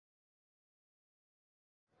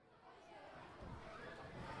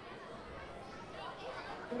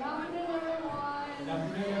Okay.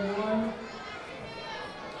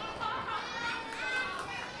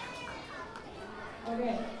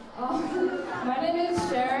 My name is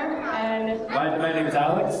Cher, and my name is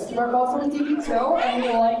Alex. We're both from TV2,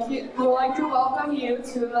 and we'd like to welcome you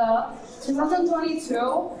to the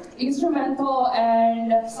 2022 Instrumental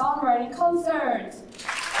and Songwriting Concert.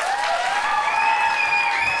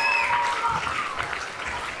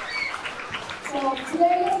 So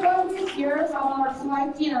today we're going to hear from our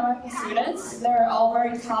MYP and MYP students. They're all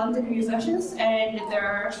very talented musicians, and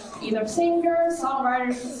they're either singers,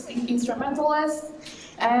 songwriters, instrumentalists.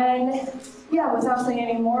 And yeah, without saying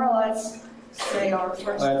any more, let's say our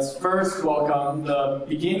first. Let's first welcome the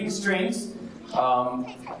beginning strings,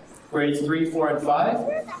 grades 3, 4, and 5.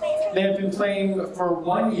 They have been playing for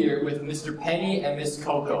 1 year with Mr. Penny and Miss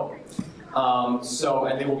Coco.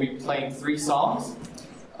 And they will be playing 3 songs.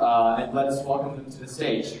 And let us welcome them to the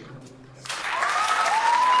stage.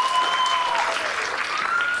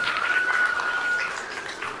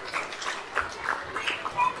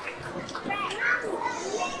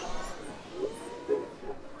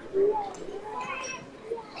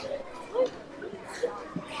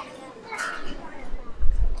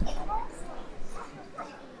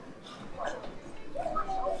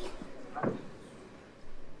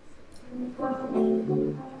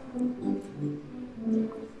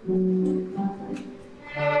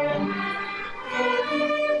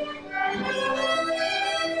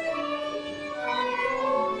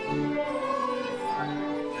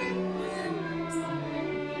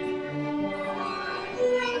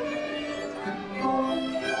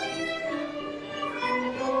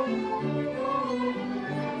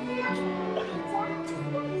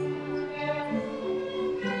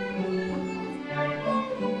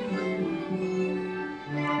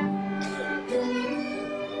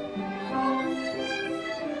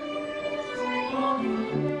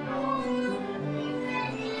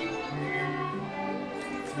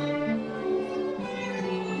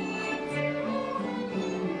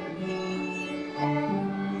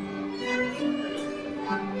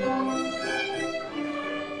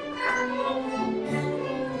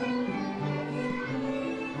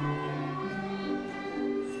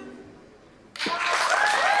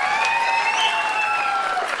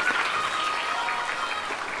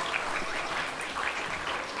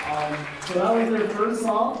 So that was their first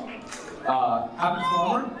song, Happy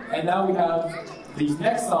Summer, and now we have the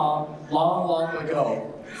next song, Long, Long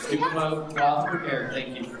Ago. Give them a while to prepare.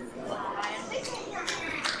 Thank you.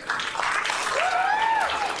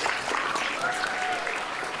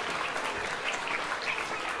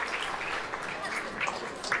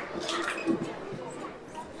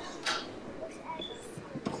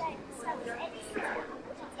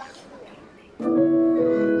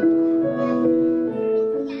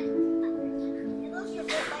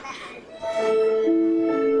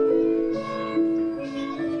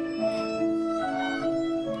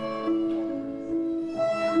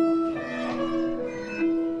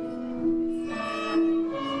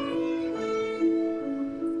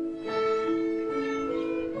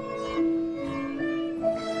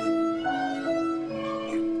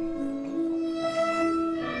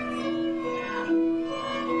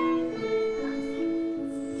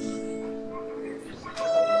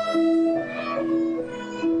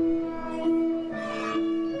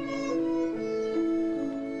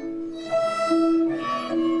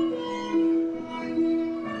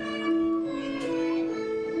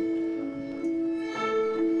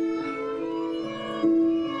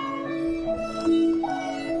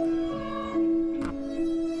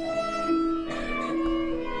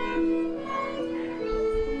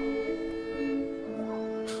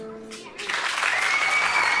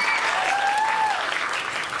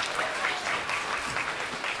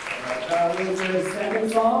 This is their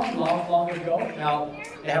second song, Long, Long Ago. Now,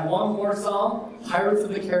 they have one more song, Pirates of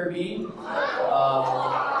the Caribbean. Need to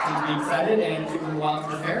be excited and give them a while to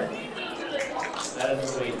prepare. That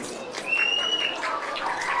is the wait.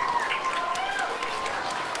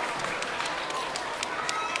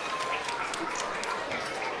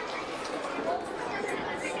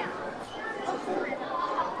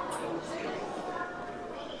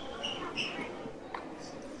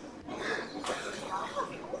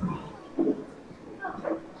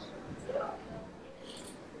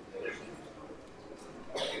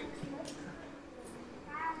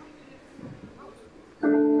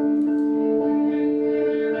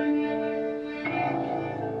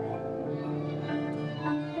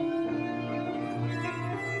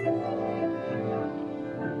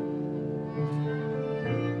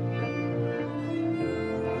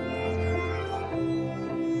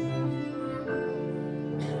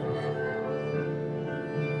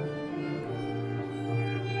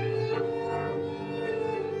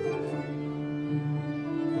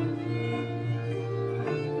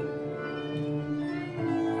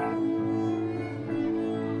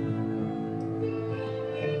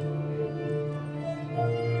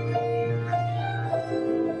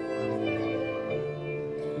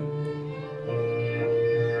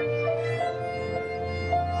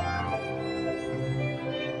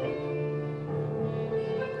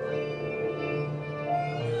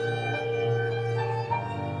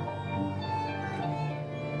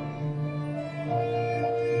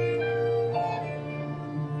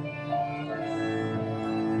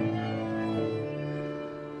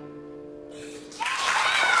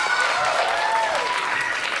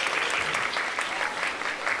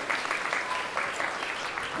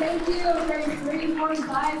 sound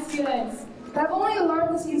design students that have only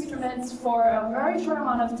learned these instruments for a very short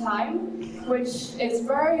amount of time, which is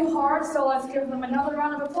very hard, so let's give them another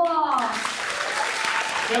round of applause.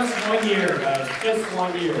 Just 1 year, guys. Just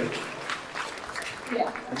 1 year.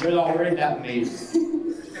 Yeah. And they're already that amazing.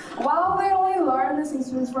 While they only learn these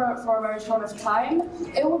instruments for a very short of time,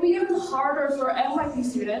 it will be even harder for MYP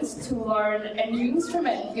students to learn a new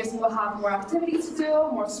instrument because we will have more activities to do,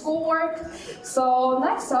 more schoolwork. So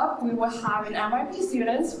next up, we will have an MYP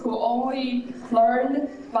students who only learned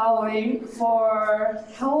violin for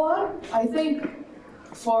how long? I think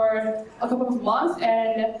for a couple of months,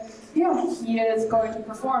 and yeah, he is going to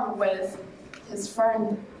perform with his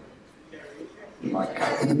friend. So,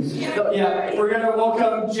 yeah, we're going to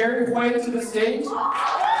welcome Jerry Wright to the stage.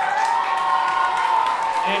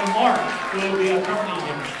 And Mark will be accompanying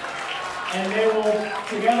him. And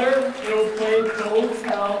together, they will play Go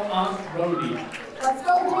Tell Aunt Rhody. Let's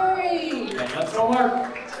go, Jerry! And let's go,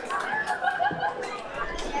 Mark.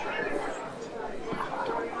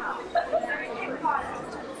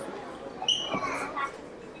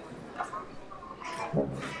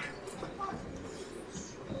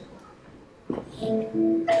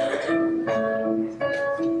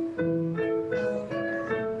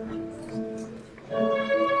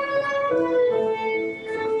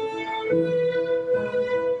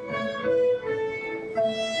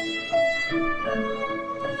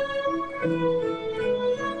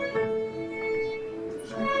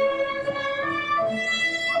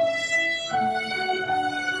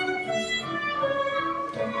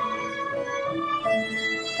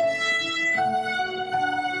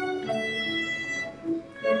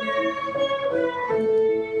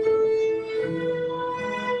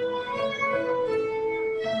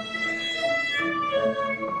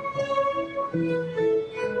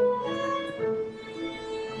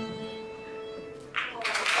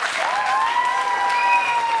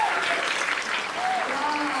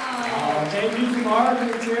 Thank you to Mark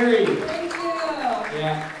and Jerry. Thank you!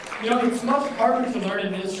 Yeah. You know, it's much harder to learn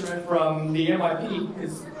an instrument from the MYP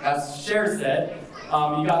because, as Cher said,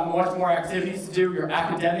 you got much more activities to do. Your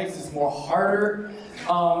academics is more harder.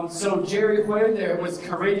 So Jerry Hoy there was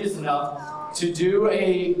courageous enough to do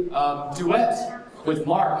a duet with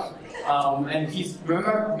Mark. And he's,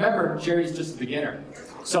 remember, Jerry's just a beginner.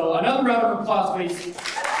 So another round of applause, please.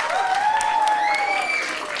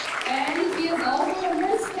 And he is also a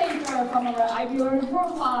risk taker from our IB Learning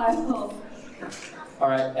profile. All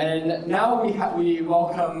right, and now we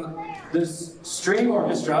welcome this string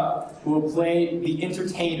orchestra who will play The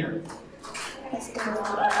Entertainer.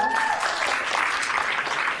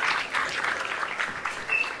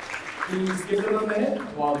 Please give them a minute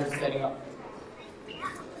while they're setting up.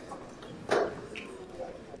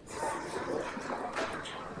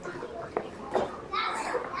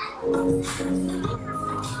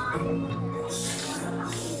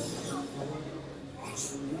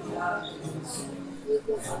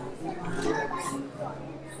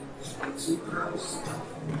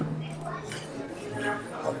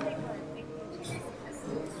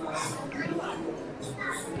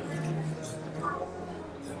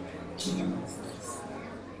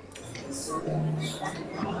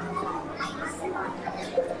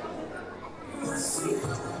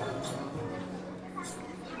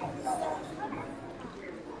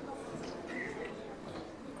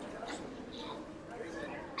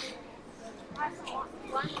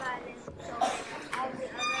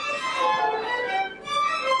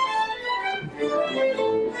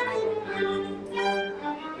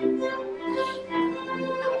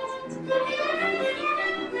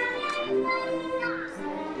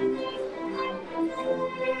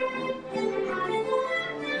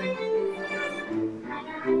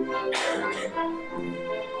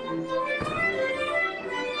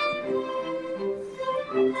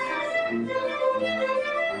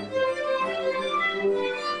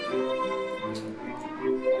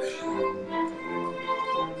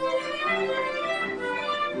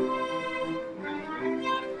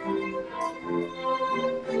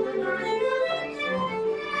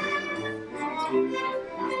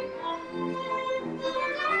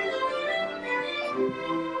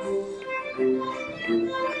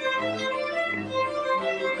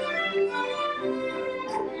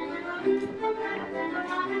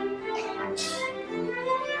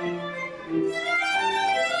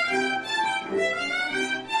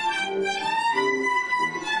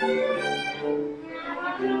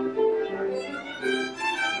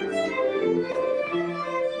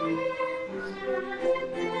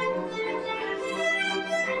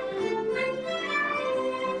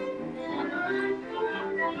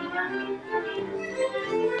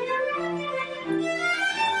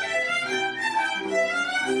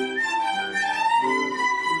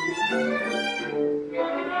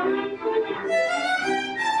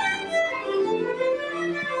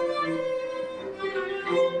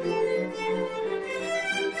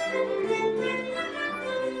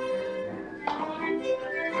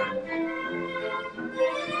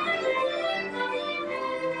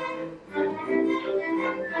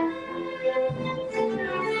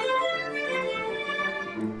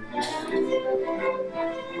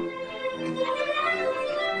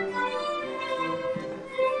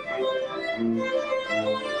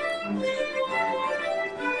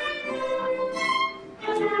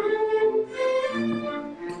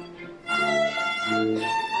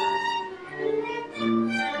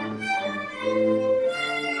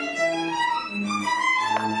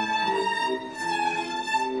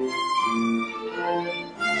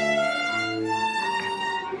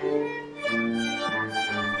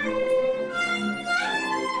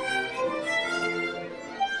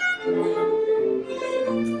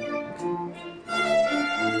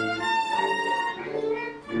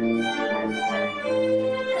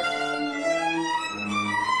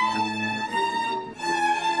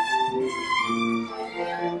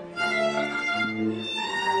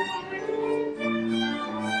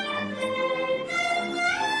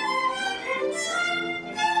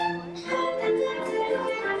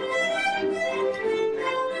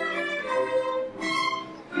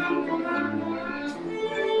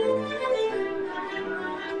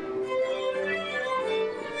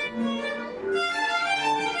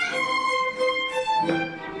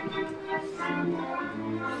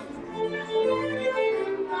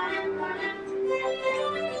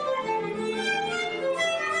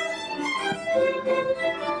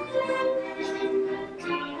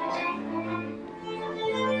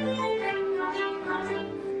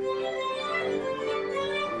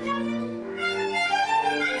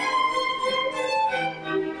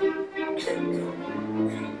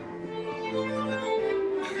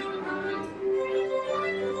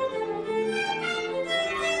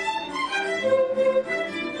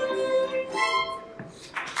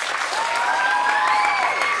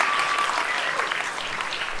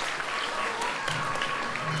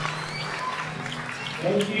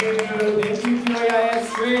 Thank you, QAIS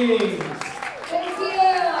Strings. Thank you.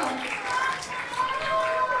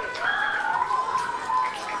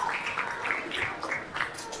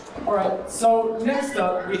 All right, so next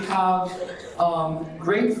up we have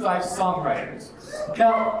grade 5 songwriters.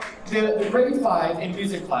 Now, the grade 5 in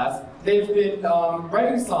music class, they've been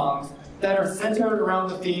writing songs that are centered around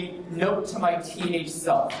the theme, Note to My Teenage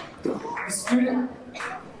Self.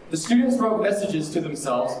 The students wrote messages to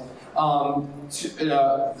themselves,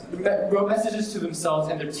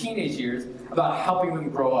 in their teenage years about helping them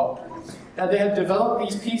grow up. Now they have developed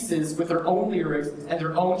these pieces with their own lyrics and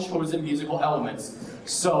their own chosen musical elements.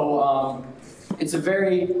 So it's a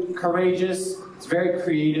very courageous, it's a very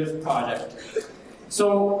creative project.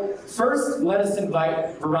 So first, let us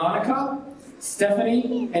invite Veronica,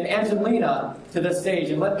 Stephanie, and Angelina to the stage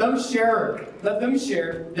and let them share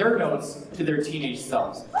their notes to their teenage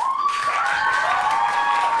selves.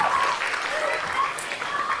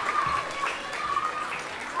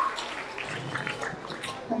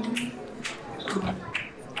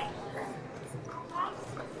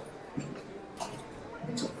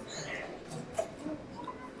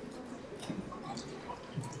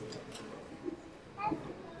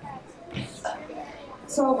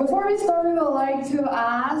 So before we start, we would like to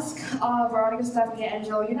ask Veronica, Stephanie, and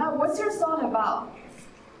Angelina, what's your song about?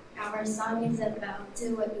 Our song is about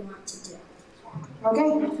do what you want to do.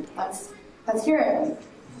 Okay, let's hear it.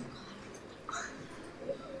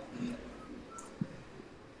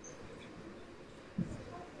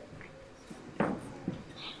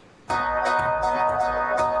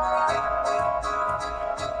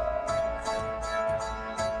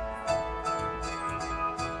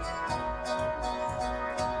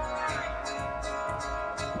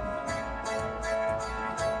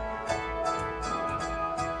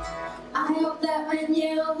 I hope that when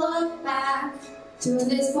you look back to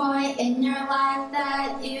this point in your life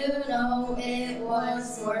that you know it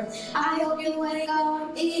was worth. I hope you wake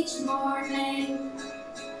up each morning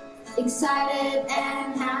excited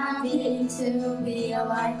and happy to be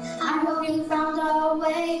alive. I hope you found a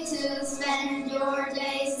way to spend your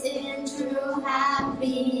days in true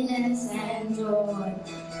happiness and joy.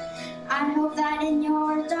 I hope that in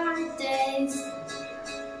your dark days,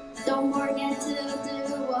 don't forget to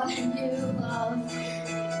do what you love.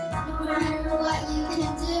 No matter what, you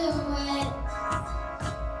can do it.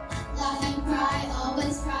 Laugh and cry,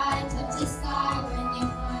 always cry, touch the sky when you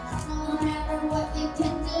fly. No matter what, you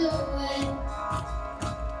can do it.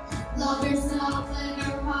 Love yourself, live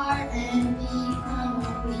your heart, and become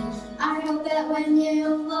happy. I hope that when you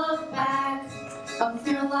look back of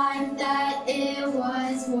your life, that it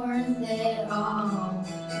was worth it all.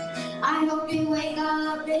 I hope you wake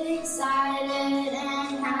up excited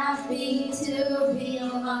and happy to be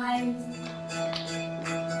alive.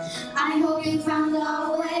 I hope you found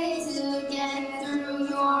a way to get through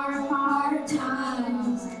your hard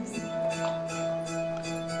times.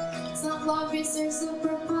 Self-love is your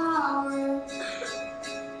superpower.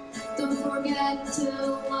 Don't forget forget to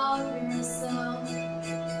love yourself.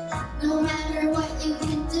 No matter what you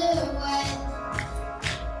can do it.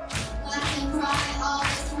 Laugh and cry,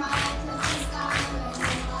 always cry, touch the sky when you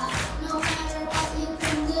fly. No matter what you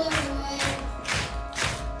can do it.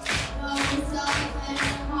 Know yourself and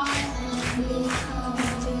your heart and be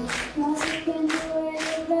confident. 'Cause you can do it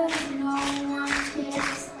even no one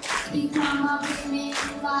cares. Become a dreaming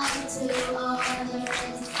light to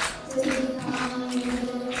others. To become you.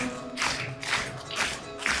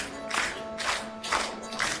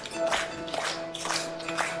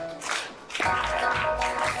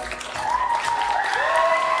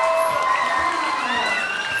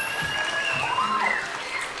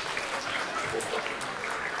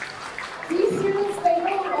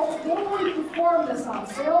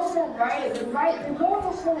 They also write it. They wrote the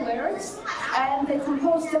whole lyrics and they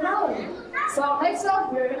composed the melody. So next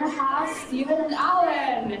up, we're gonna have Steven and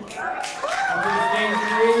Alan. Come to the stage,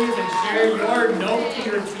 please, and share your note to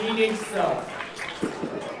your teenage self.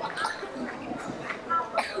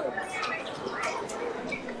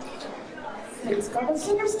 Please go to the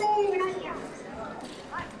center stage.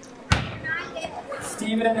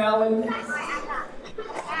 Steven and Alan,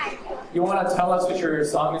 you want to tell us what your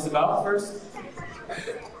song is about first?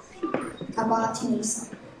 About teenage.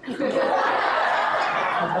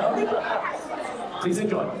 Please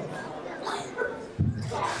enjoy.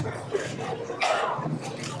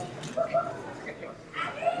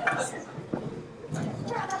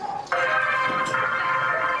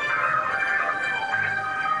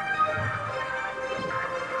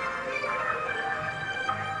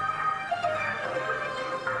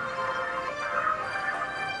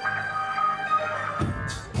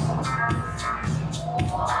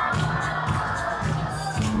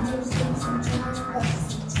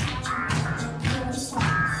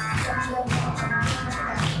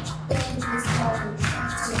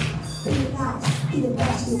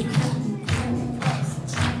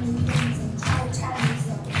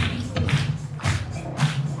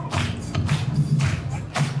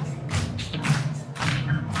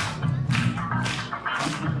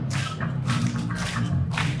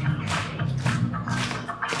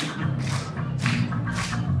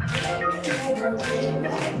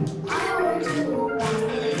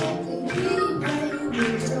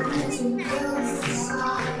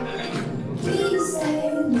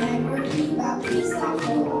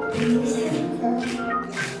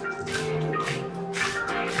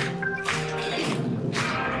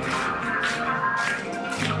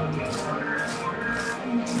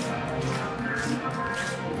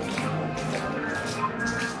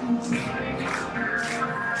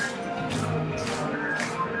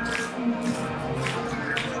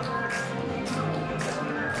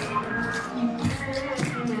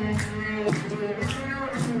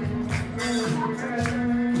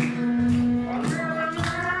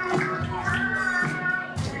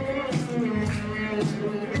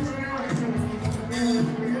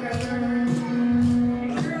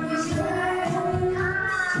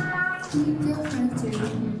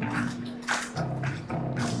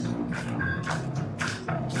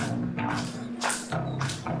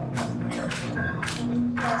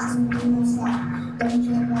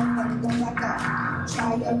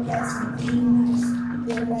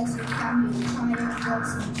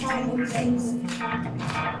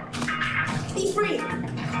 Be free.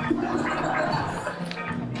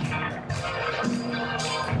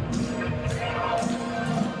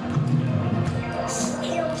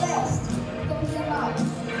 Your best. Don't give up.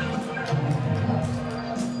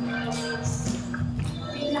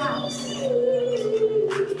 Relax.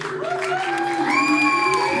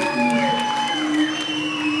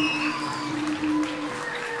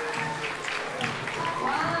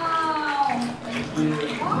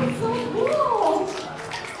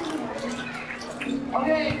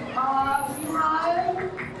 Okay, we have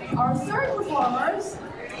our third performers,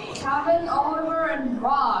 Kevin, Oliver, and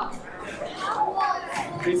Rock.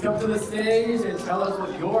 Please come to the stage and tell us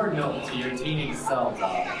what your note to your teenage self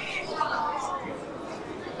are.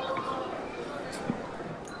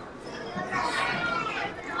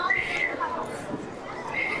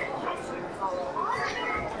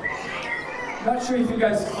 I'm not sure if you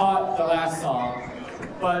guys caught the last song,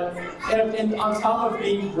 but on top of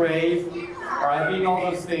being brave, alright, being all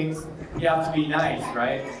those things, you have to be nice,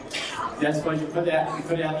 right? That's what you put it at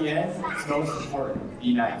the end. It's most important.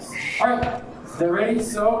 Be nice. Alright, they're ready,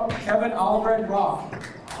 so Kevin, Oliver, and Rock.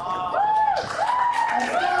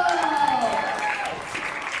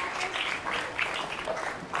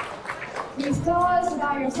 Please tell us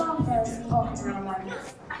about your song first. Oh, never mind.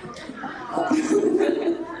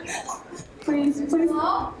 Please.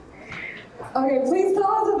 Okay, please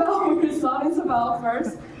tell us about what your song about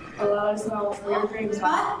first. And let us know what your dreams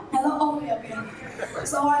are. Hello, okay.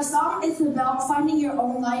 So our song is about finding your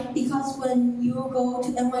own light, because when you go to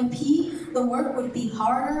MYP, the work would be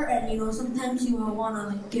harder, and sometimes you will want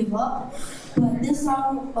to give up. But this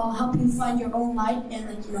song will help you find your own light and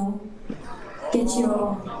get your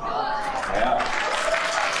own. Yeah.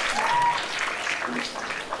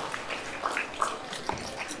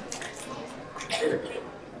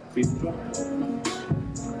 Please enjoy.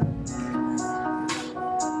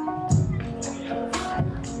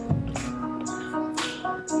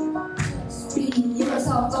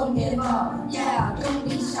 Yourself, don't give up, yeah, don't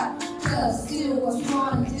be shy. Just do what you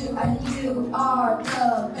want to do, and you are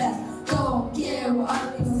the best. Don't care what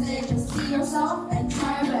other people say, just be yourself and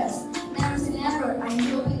try your best. Never say never, and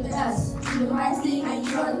you'll be the best. Do the right thing, and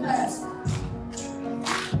you're the best.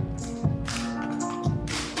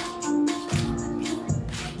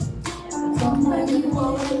 Sometimes you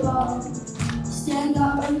will give up. Stand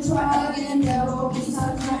up and try again, there will be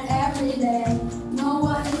sunshine every day. No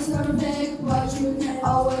one is perfect, but you can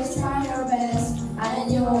always try your best,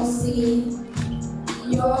 and you'll see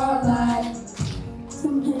your light.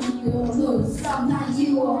 Sometimes you will lose, sometimes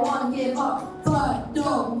you will want to give up, but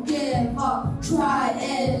don't give up, try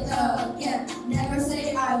it again. Never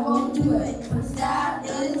say I won't do it, cause that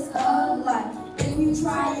is a lie. If you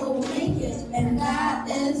try, you'll make it, and that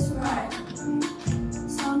is right.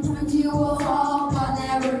 Sometimes you will fall, but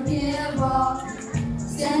never give up.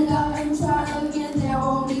 Stand up and try again, there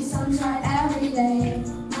will be sunshine every day.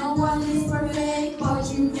 No one is perfect,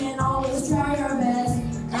 but you can always try your best,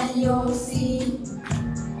 and you'll see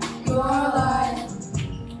your light.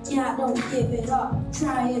 Yeah, don't give it up.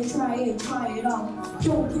 Try it out.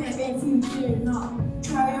 Don't care if you did not.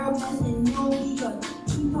 Try your best and you'll be good.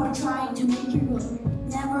 Keep on trying to make it good.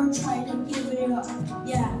 Never try to give it up.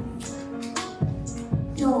 Yeah.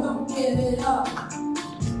 Don't give it up.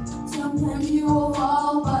 Sometimes you will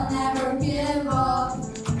fall, but never give up.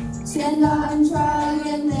 Stand up and try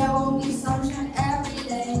again, there will be sunshine every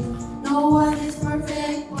day. No one is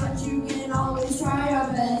perfect, but you can always try your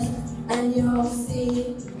best, and you'll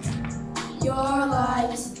see your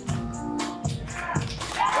light.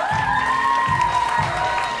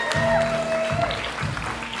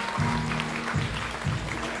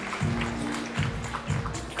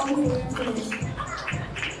 Okay, we're finished.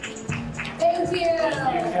 Thank you.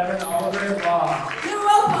 Thank you, Kevin, Oliver, Bob. You're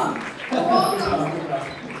welcome. You're welcome.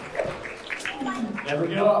 Never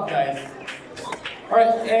give up, guys. All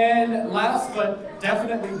right, and last but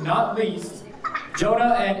definitely not least,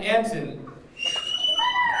 Jonah and Anton.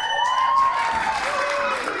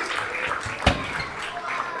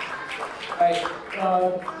 All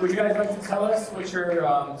right, would you guys like to tell us what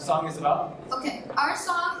your song is about? Okay, our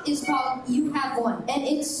song is called You Have Won, and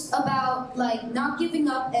it's about not giving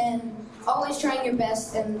up and always trying your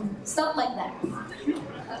best and stuff like that.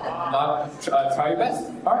 Try your best.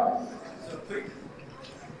 All right.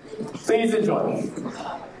 Please enjoy.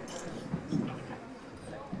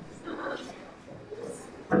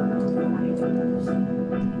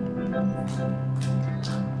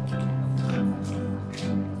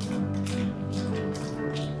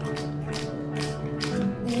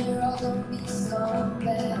 There are gonna be some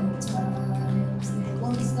bad times, they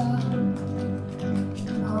won't stop.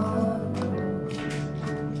 Oh,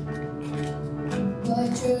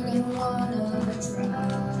 but you're gonna wanna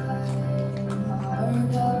try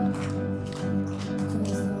harder,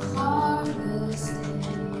 'cause the hardest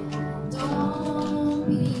thing, don't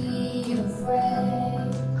be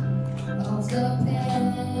afraid of the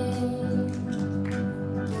pain.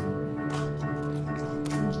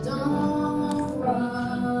 Don't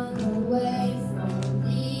run away from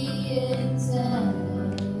the intent.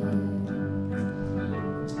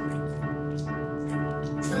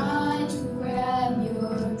 Try to grab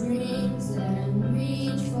your dreams and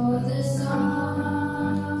reach for the sun.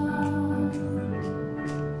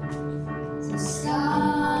 The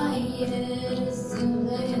sky is the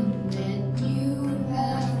limit, you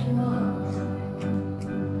have won.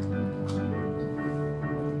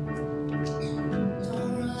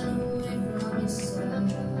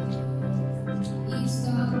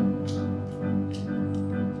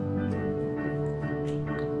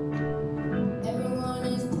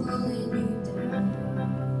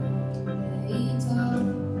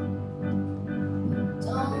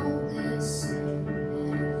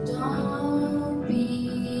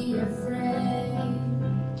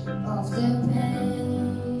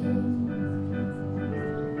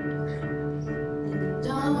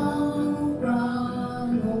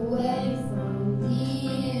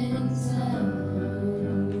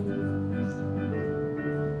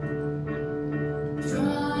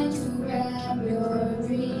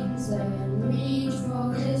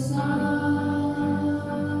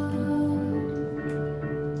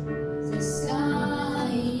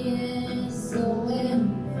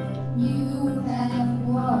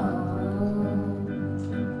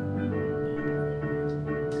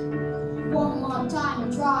 one time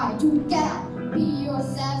and try to get up. Be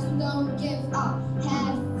yourself, don't give up.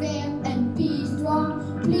 Have faith and be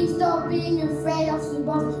strong. Please stop being afraid of the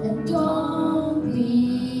bomb. And don't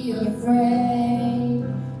be afraid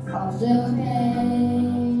of the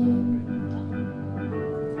pain.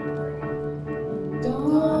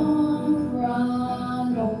 Don't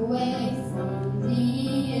run away from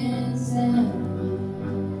the insane.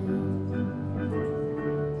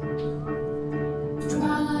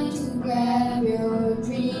 Try to grab your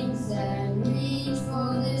dreams and reach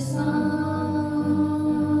for the sun.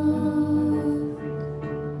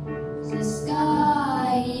 The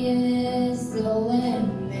sky is the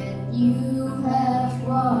limit you have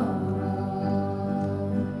run.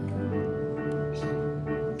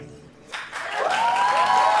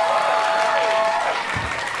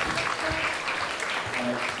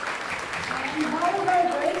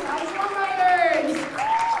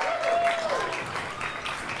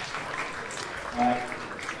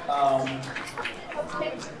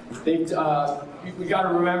 We got to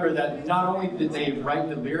remember that not only did they write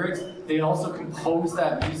the lyrics, they also composed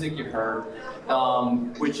that music you heard,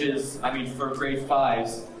 which is, I mean, for grade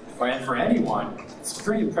 5s, and for anyone, it's a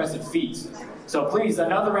pretty impressive feat. So please,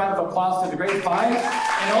 another round of applause to the grade 5,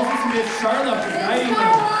 and also to Miss Charlotte for guiding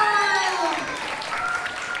them.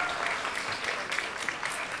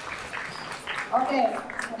 Okay,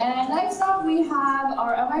 and next up we have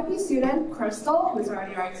our MYP student, Krystal, who's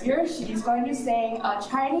already right here. She's going to sing a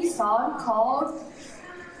Chinese song called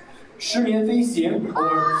失眠飞行,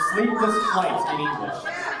 or Sleepless Flight in English.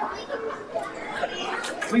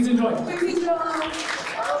 Please enjoy. Please enjoy.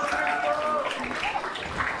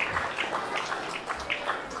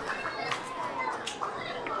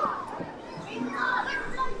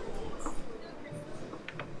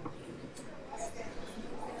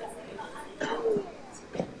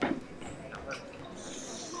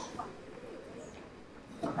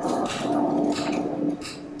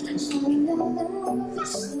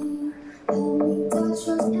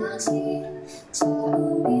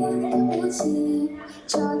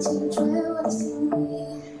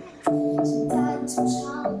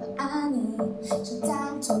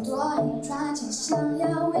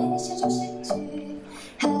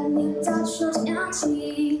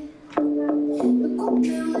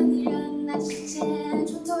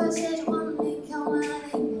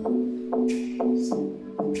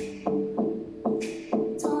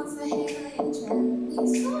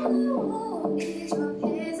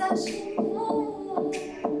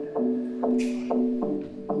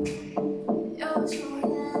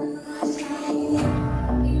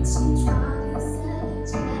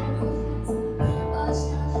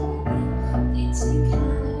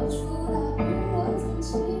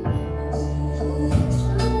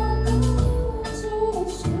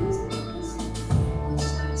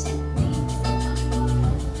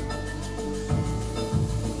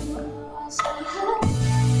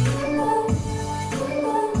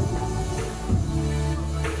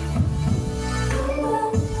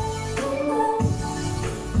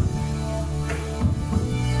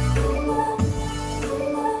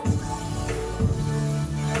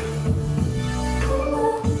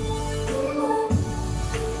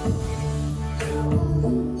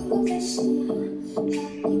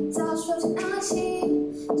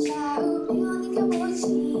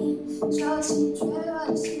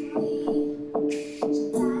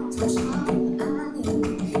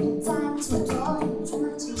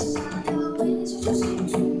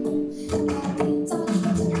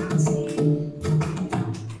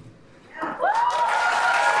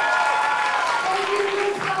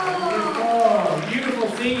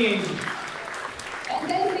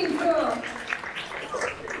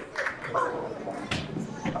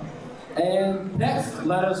 And next,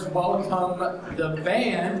 let us welcome the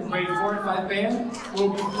band, grade 4 and 5 band, who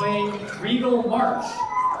will be playing Regal March.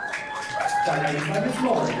 Directed by Miss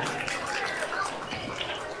Lauren.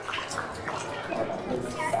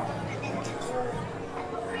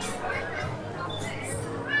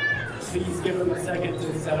 Please give them a second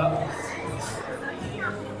to set up.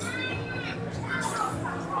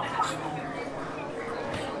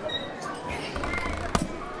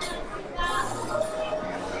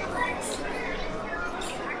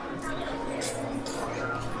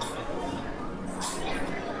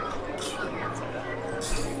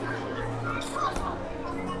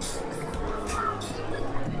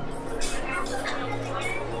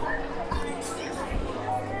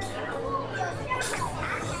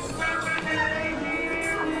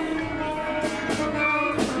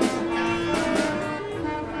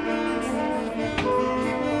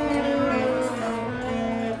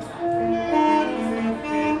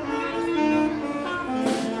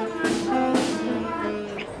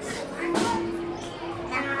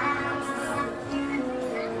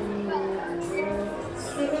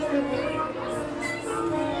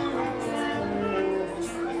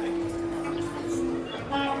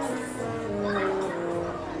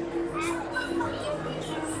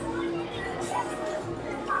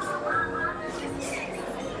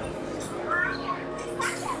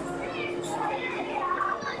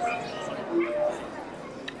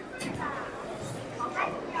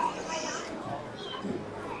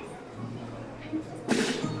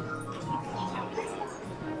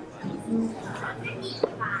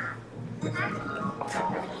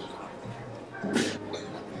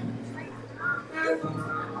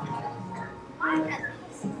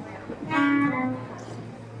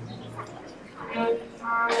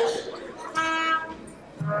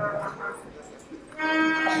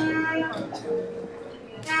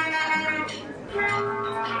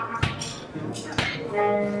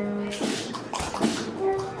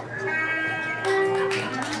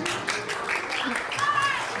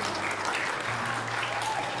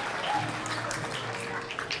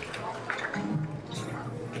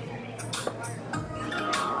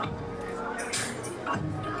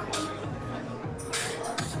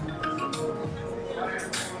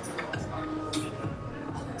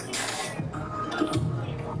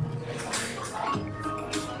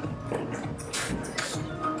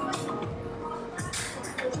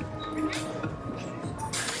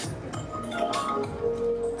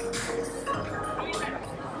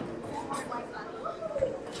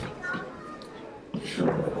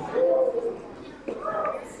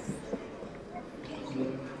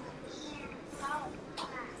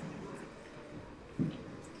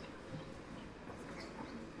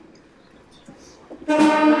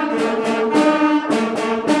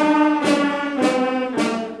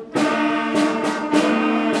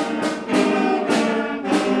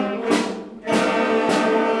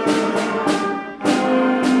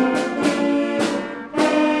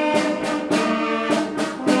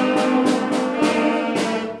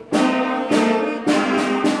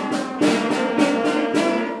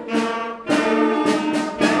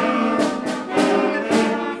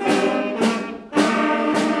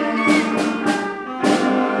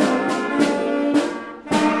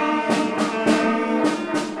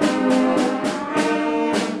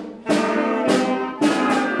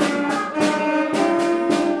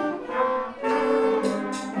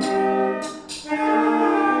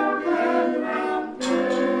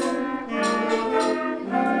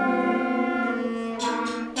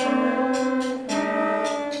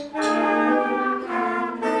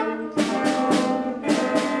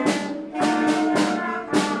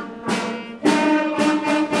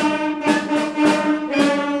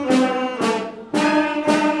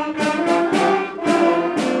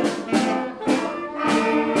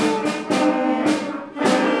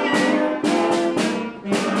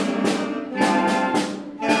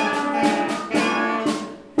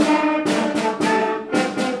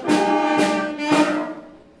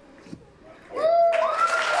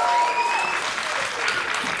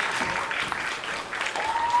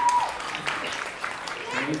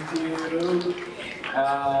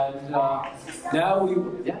 Now we,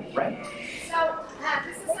 right? So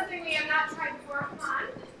this is something we have not tried before. Come on.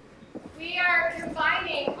 We are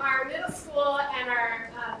combining our middle school and our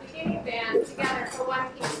beginning band together for one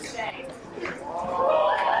piece today.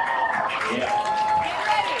 Yeah. Get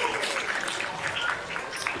ready.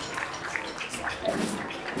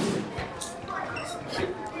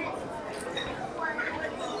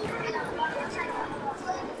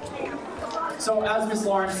 So as Ms.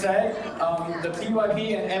 Lawrence said, the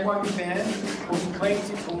PYP and MYP Band will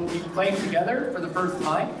be playing together for the first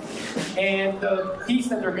time. And the piece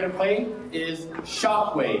that they're going to play is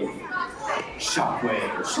Shockwave.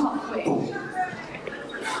 Shockwave. Shockwave. Boom.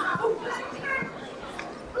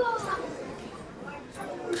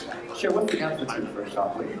 Sure, what's the amplitude for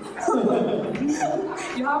Shockwave?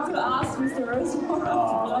 You have to ask Mr.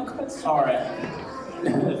 Rosemore that question. All right.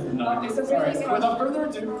 No. It's a All right. really Without further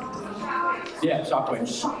ado, yeah, Shockwave.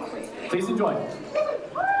 Shockwave. Please enjoy.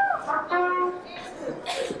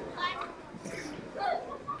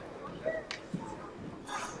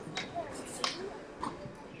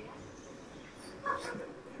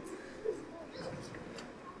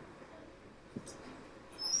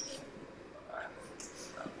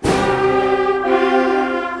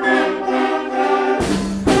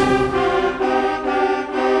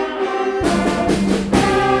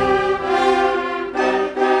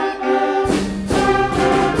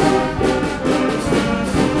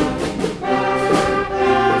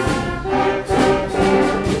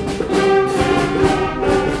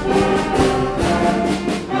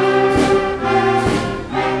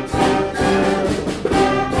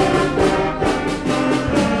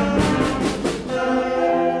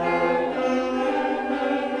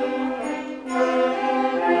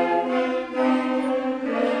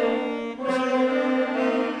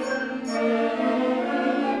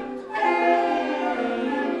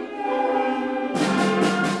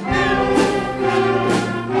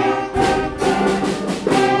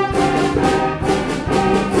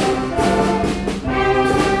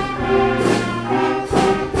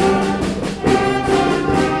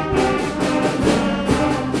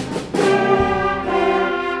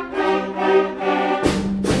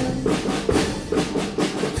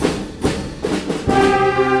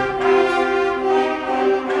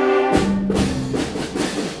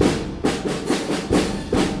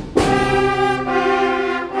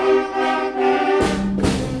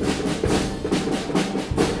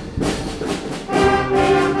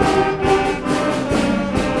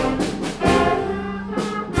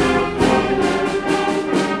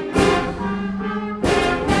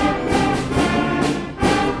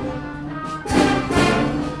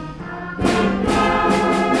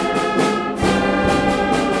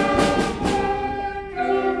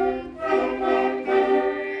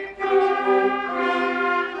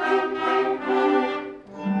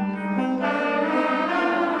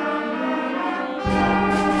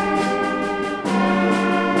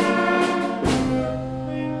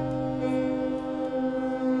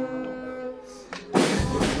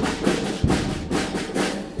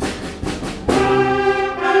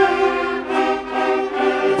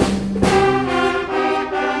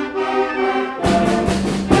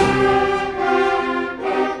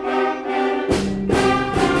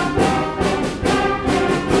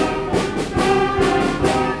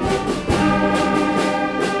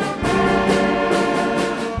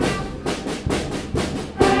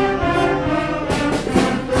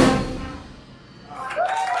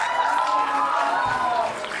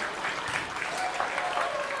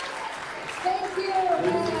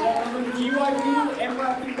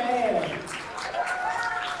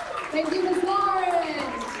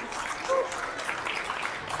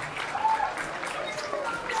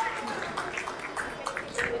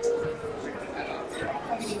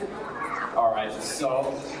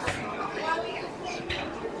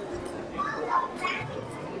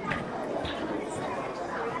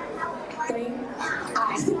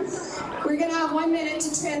 have 1 minute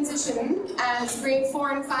to transition as grade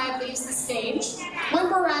 4 and 5 leaves the stage. One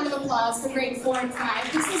more round of applause for grade 4 and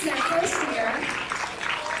 5. This is their first year.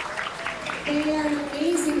 They are an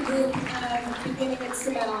amazing group of beginning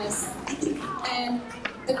instrumentalists. And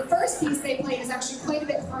the first piece they played is actually quite a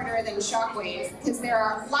bit harder than Shockwave because there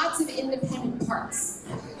are lots of independent parts.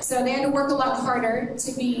 So they had to work a lot harder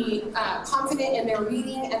to be confident in their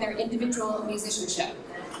reading and their individual musicianship.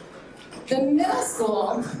 The middle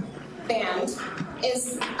school band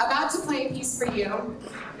is about to play a piece for you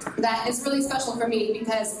that is really special for me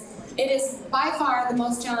because it is by far the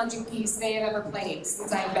most challenging piece they have ever played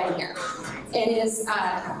since I've been here.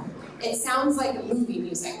 It sounds like movie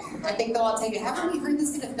music. I think they'll all take it. Haven't we heard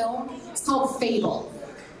this in a film? It's called Fable.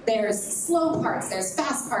 There's slow parts, there's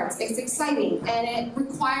fast parts, it's exciting, and it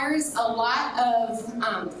requires a lot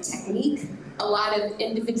of technique, a lot of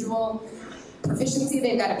individual proficiency.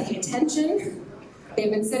 They've got to pay attention. They've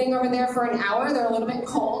been sitting over there for an hour, they're a little bit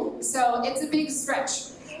cold, so it's a big stretch.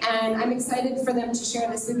 And I'm excited for them to share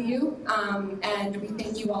this with you, and we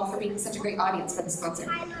thank you all for being such a great audience for this concert.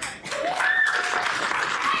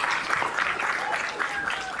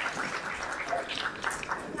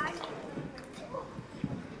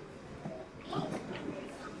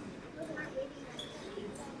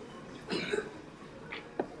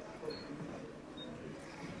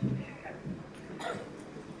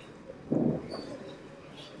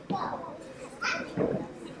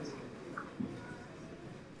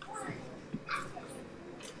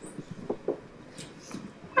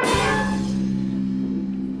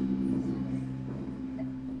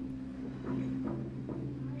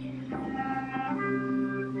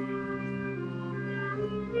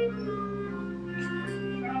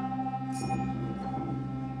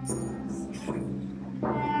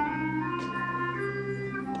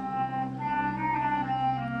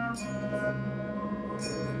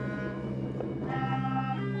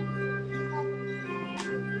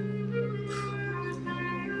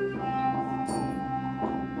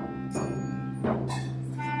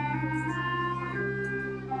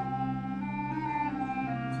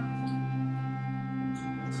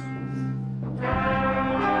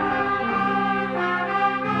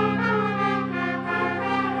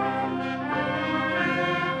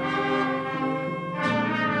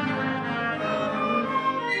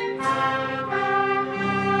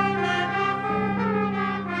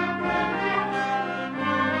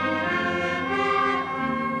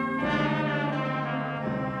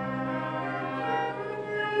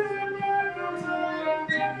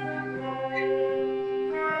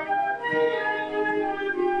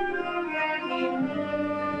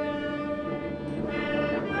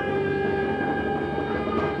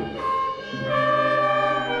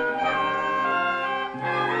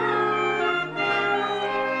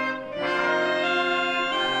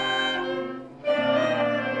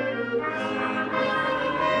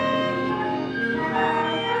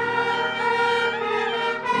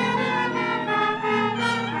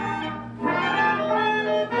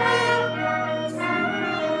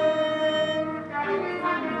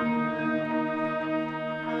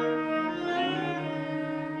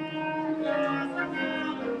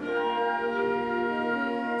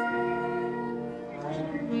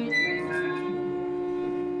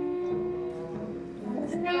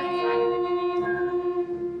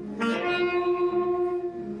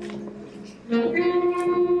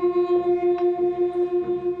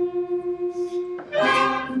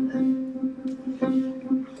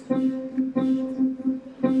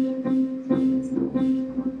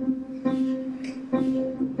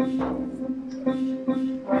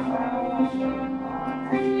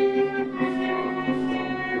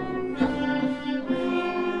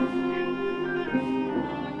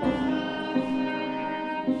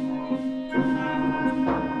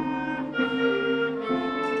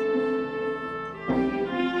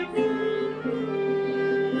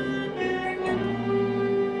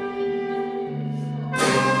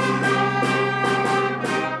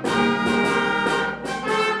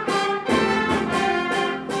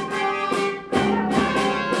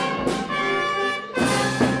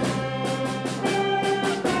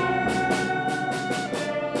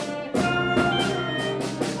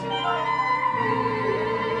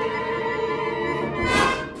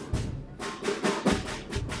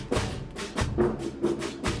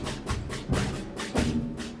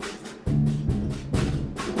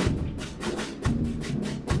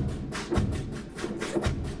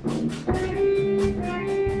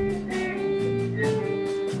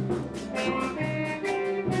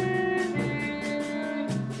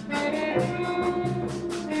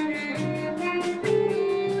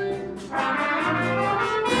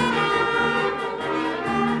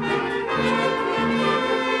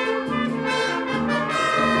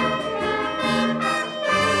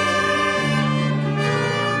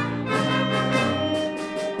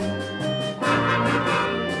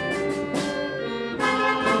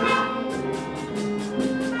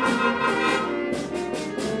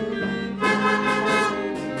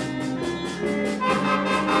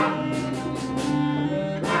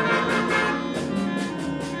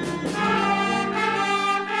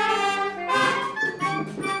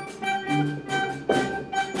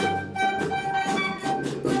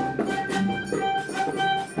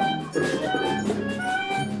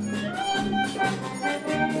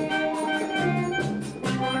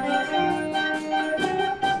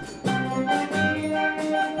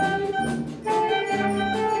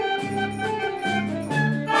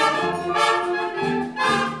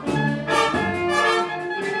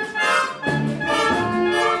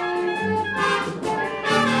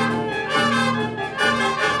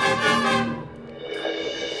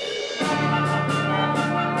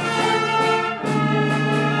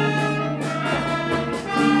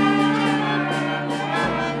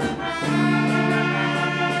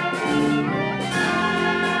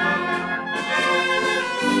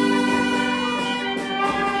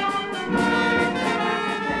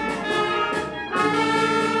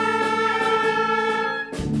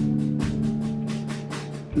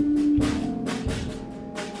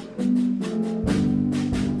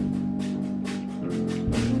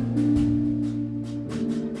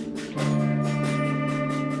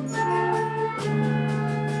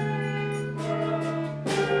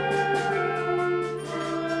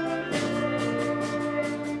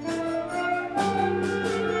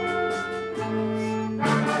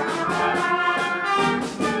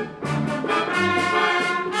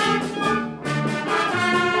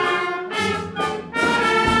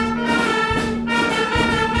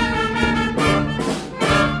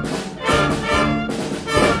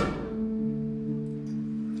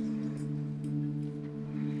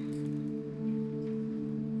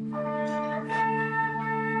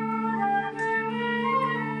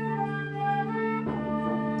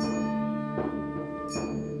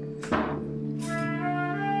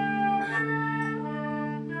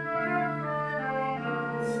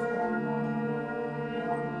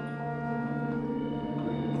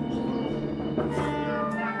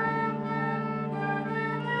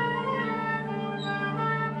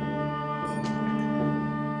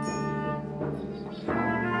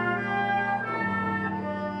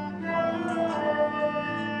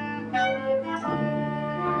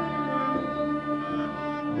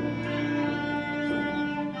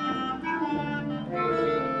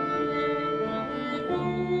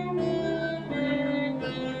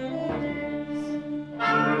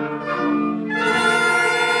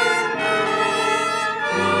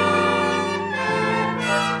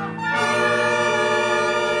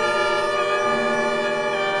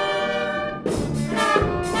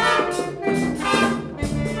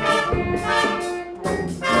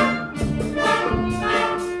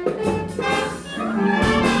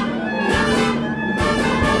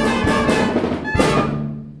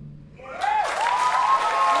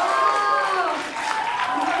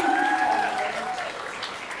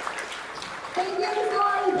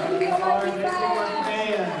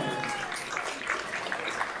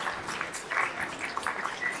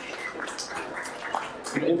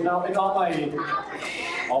 know, in all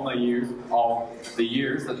the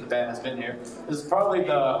years that the band has been here, this is probably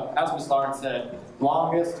as Ms. Lawrence said,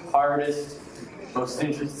 longest, hardest, most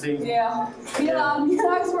interesting. Yeah. Me and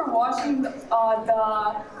Alex were watching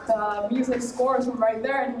the music scores from right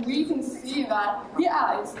there, and we can see that.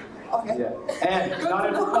 Yeah, it's okay. Yeah. And not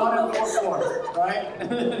in 4/4, right?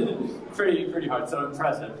 pretty hard. So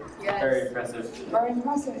impressive. Yes. Very impressive. Very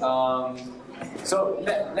impressive. So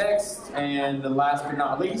next and last but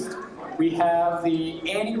not least, we have the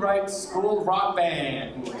Wright School Rock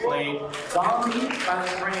Band who will play Zombie by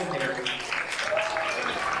the Cranberries.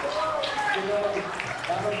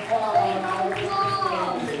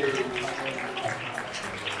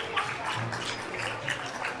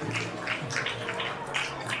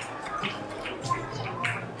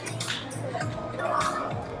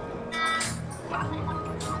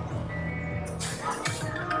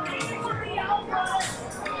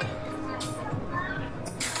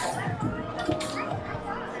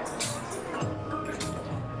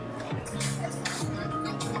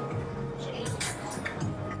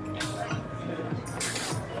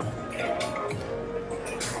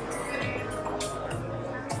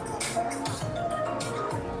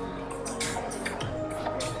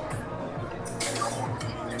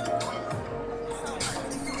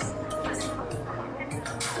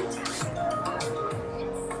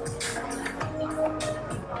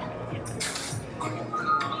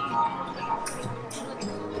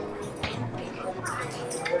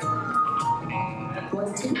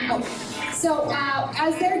 So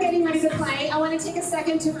as they're getting ready to play, I want to take a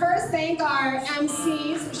second to first thank our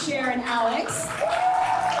MCs, Cher and Alex,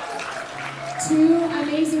 two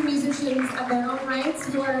amazing musicians of their own rights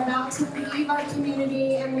who are about to leave our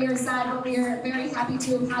community, and we are sad, but we are very happy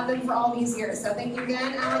to have had them for all these years. So thank you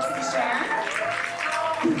again, Alex and Cher.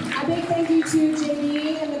 A big thank you to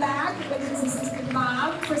JD in the back with his assistant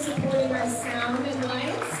Bob for supporting our sound and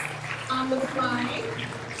lights on the fly.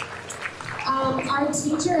 Our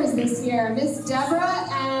teachers this year, Miss Deborah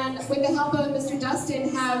and with the help of Mr. Dustin,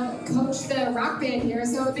 have coached the rock band here.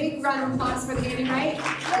 So a big round of applause for the Wright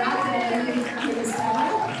rock band and Miss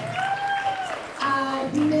Deborah.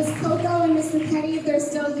 Miss Coco and Mr. Petty, if they're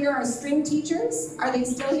still here, are string teachers. Are they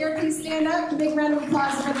still here? Please stand up. A big round of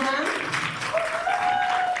applause for them.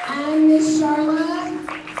 And Miss Charlotte,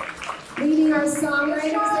 leading our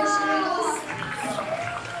songwriters this year.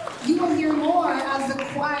 You will hear more of the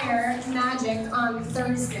choir magic on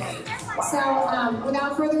Thursday. So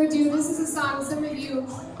without further ado, this is a song some of you,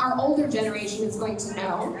 our older generation, is going to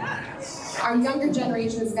know. Our younger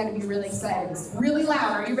generation is going to be really excited. It's really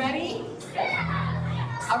loud. Are you ready?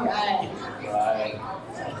 All right.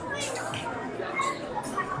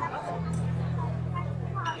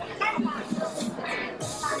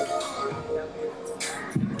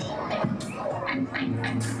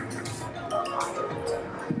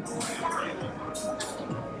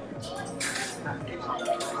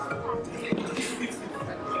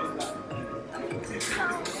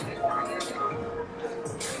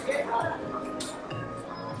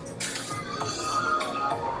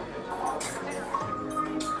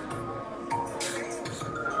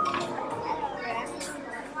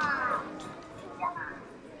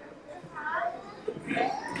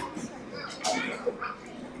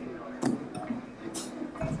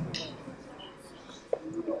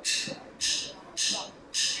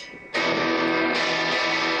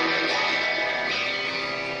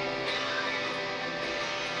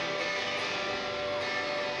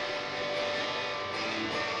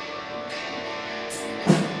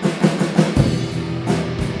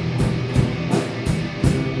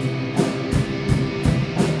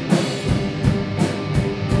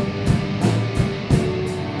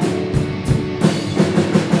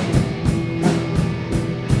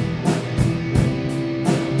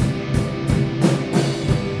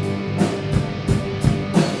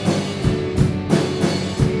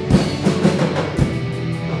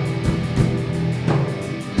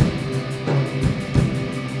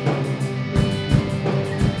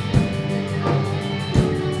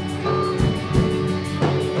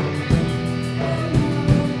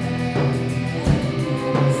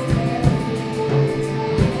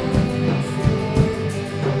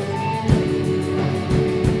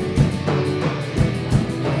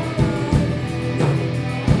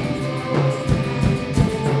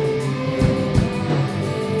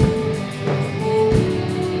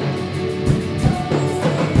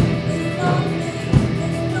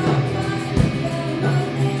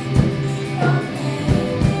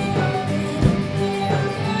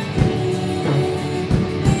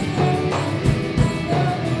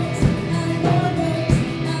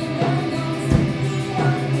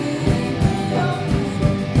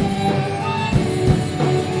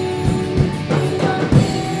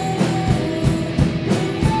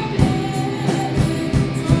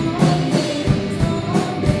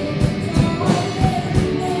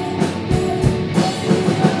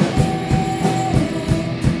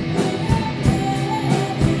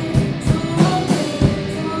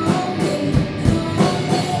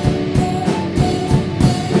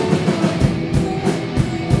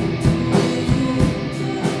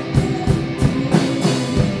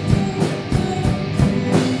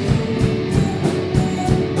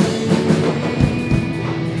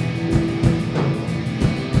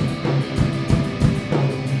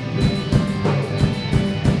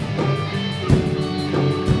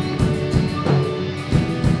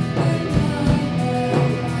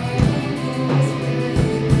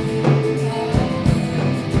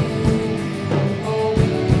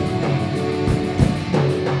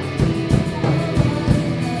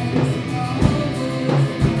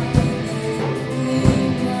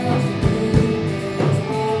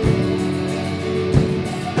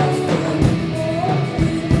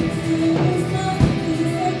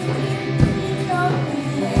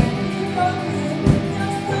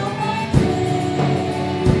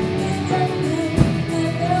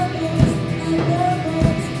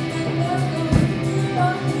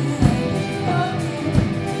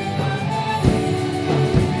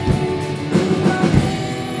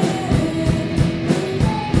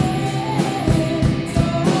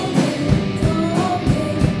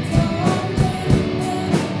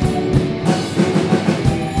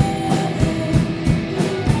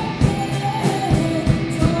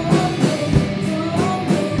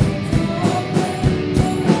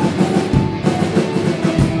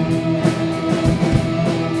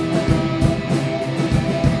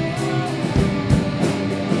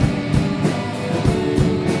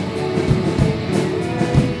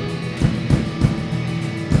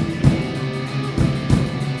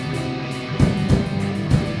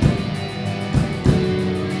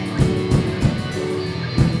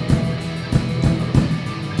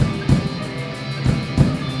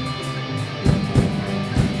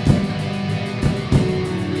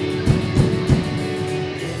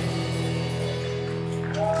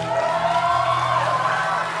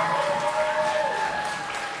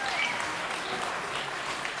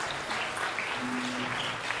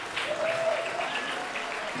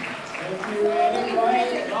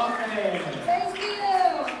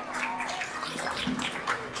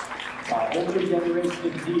 Yes,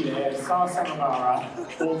 indeed. I saw some of our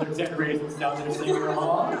older generations down there singing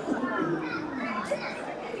along.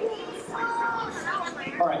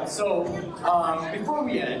 All right, so before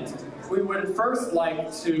we end, we would first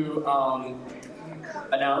like to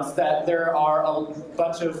announce that there are a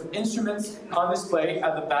bunch of instruments on display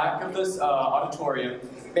at the back of this auditorium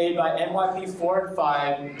made by MYP 4 and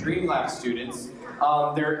 5 DreamLab students.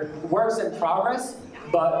 They're works in progress,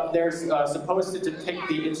 but they're supposed to depict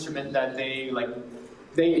the instrument that they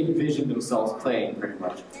envision themselves playing, pretty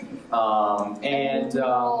much. I'll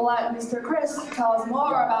let Mr. Chris tell us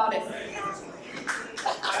more about it.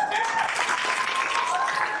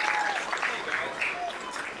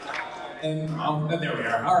 And there we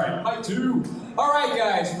are. All right, mic 2. All right,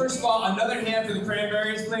 guys. First of all, another hand for the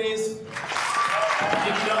Cranberries, please. If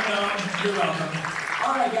you don't know them, you're welcome.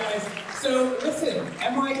 All right, guys. So listen,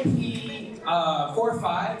 MYP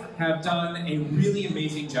 4-5 have done a really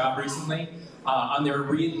amazing job recently on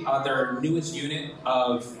their newest unit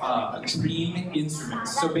of Dream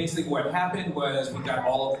instruments. So basically what happened was we got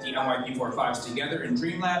all of the MYP 4-5s together in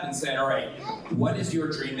DreamLab and said, all right, what is your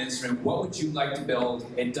dream instrument? What would you like to build?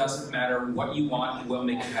 It doesn't matter what you want, we'll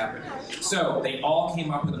make it happen. So they all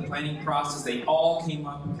came up with a planning process. They all came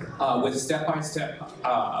up with step-by-step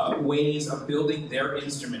ways of building their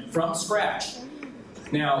instrument from scratch.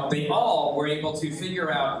 Now, they all were able to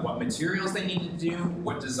figure out what materials they needed to do,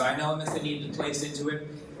 what design elements they needed to place into it,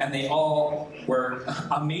 and they all were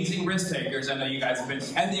amazing risk takers. I know you guys have been,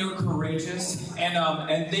 and they were courageous,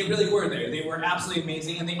 and they really were there. They were absolutely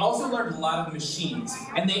amazing, and they also learned a lot of machines,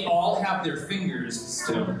 and they all have their fingers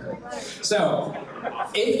still. So,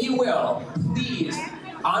 if you will, please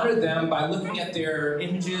honor them by looking at their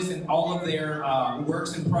images and all of their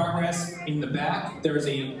works in progress. In the back, there is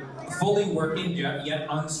a fully working yet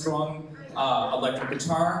unstrung electric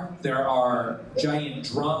guitar. There are giant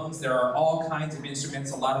drums. There are all kinds of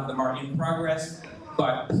instruments. A lot of them are in progress.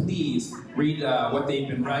 But please read what they've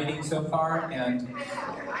been writing so far, and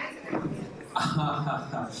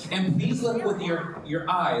please look with your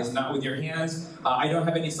eyes, not with your hands. I don't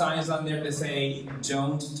have any signs on there to say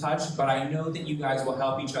don't touch, but I know that you guys will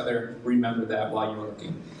help each other remember that while you're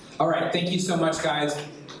looking. All right, thank you so much, guys.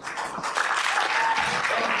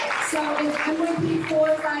 So if MYP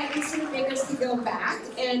 4-5 instrument makers could go back,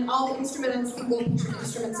 and all the instrumentals can go put your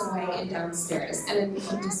instruments away and downstairs, and then you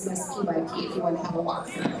can dismiss P by P if you want to have a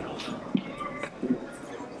walkthrough.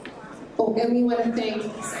 Oh, and we want to thank.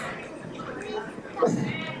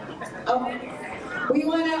 We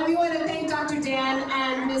want to thank Dr. Dan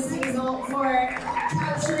and Ms. Hazel for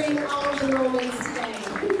capturing all of the moments today.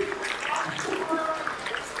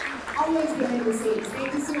 Always behind the scenes.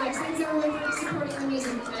 Thank you so much. Thanks everyone for supporting the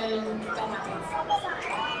music and that happened.